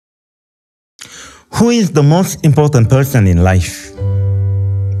Who is the most important person in life,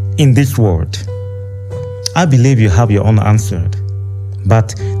 in this world? I believe you have your own answer,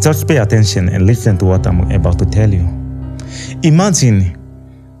 but just pay attention and listen to what I'm about to tell you. Imagine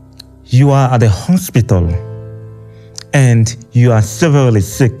you are at the hospital and you are severely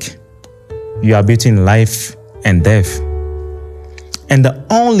sick. You are between life and death. And the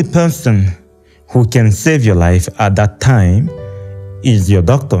only person who can save your life at that time is your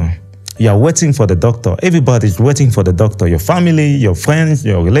doctor. You are waiting for the doctor. Everybody is waiting for the doctor. Your family, your friends,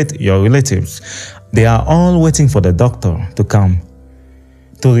 your relatives. They are all waiting for the doctor to come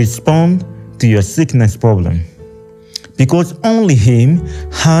to respond to your sickness problem. Because only him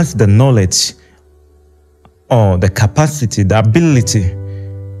has the knowledge or the capacity, the ability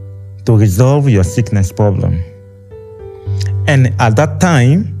to resolve your sickness problem. And at that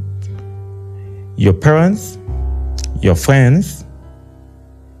time, your parents, your friends,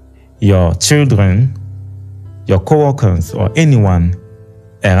 your children, your co-workers, or anyone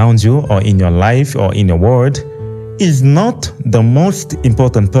around you or in your life or in your world is not the most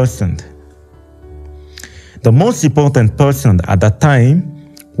important person. The most important person at that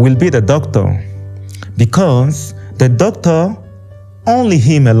time will be the doctor, because the doctor, only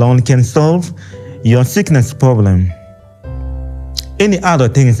him alone can solve your sickness problem. Any other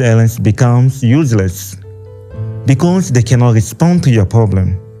things else becomes useless because they cannot respond to your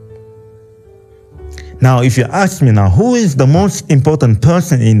problem. Now, if you ask me now, who is the most important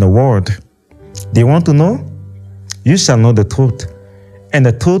person in the world? Do you want to know? You shall know the truth, and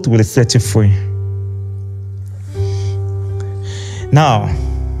the truth will set you free. Now,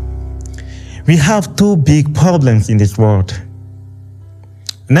 we have two big problems in this world.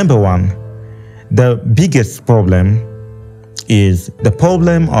 Number one, the biggest problem is the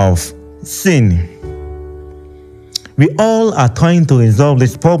problem of sin. We all are trying to resolve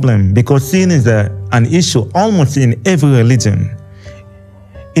this problem because sin is an issue almost in every religion,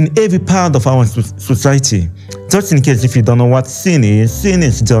 in every part of our society. Just in case if you don't know what sin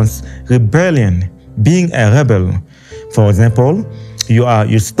is just rebellion, being a rebel. For example,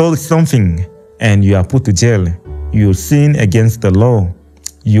 you stole something and you are put to jail. You sin against the law.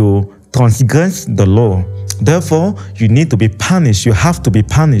 You transgress the law. Therefore, you need to be punished. You have to be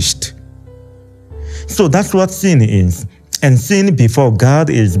punished. So that's what sin is. And sin before God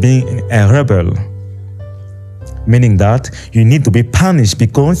is being a rebel. Meaning that you need to be punished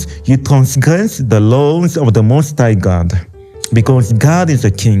because you transgress the laws of the Most High God. Because God is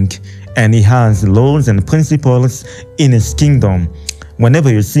a king and he has laws and principles in his kingdom.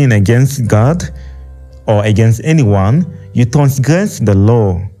 Whenever you sin against God or against anyone, you transgress the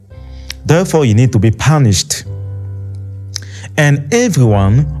law. Therefore, you need to be punished. And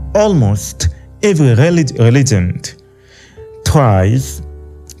everyone, almost every religion, tries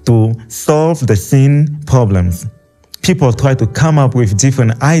to solve the sin problems. People try to come up with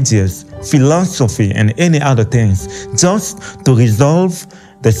different ideas, philosophy, and any other things just to resolve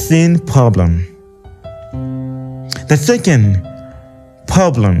the sin problem. The second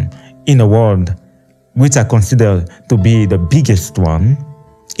problem in the world, which I consider to be the biggest one,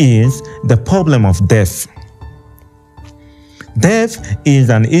 is the problem of death. Death is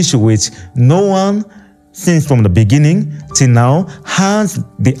an issue which no one, since from the beginning till now, has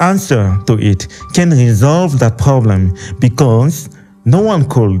the answer to it, can resolve that problem, because no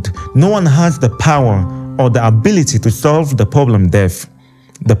one has the power or the ability to solve the problem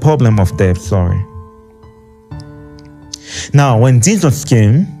of death. Now, when Jesus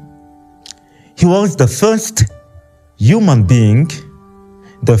came, he was the first human being,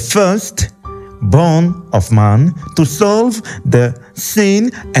 the first born of man to solve the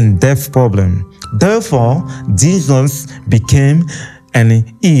sin and death problem. Therefore, Jesus became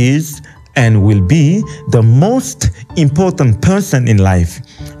and is and will be the most important person in life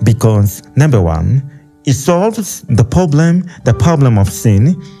because, number one, he solves the problem of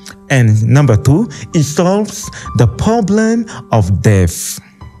sin, and number two, he solves the problem of death.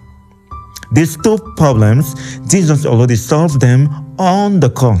 These two problems, Jesus already solved them on the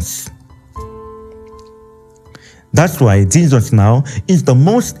cross. That's why Jesus now is the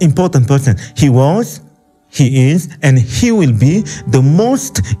most important person. He was, he is, and he will be the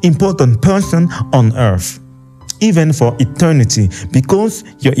most important person on earth, even for eternity, because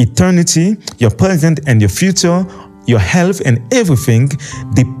your eternity, your present and your future, your health and everything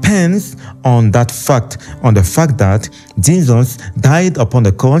depends on that fact, on the fact that Jesus died upon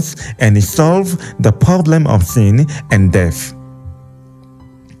the cross and he solved the problem of sin and death.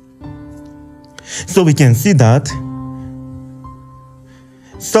 So we can see that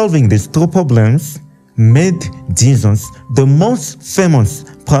solving these two problems made Jesus the most famous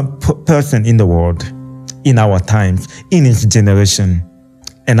person in the world, in our times, in his generation,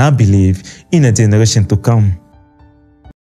 and I believe in a generation to come.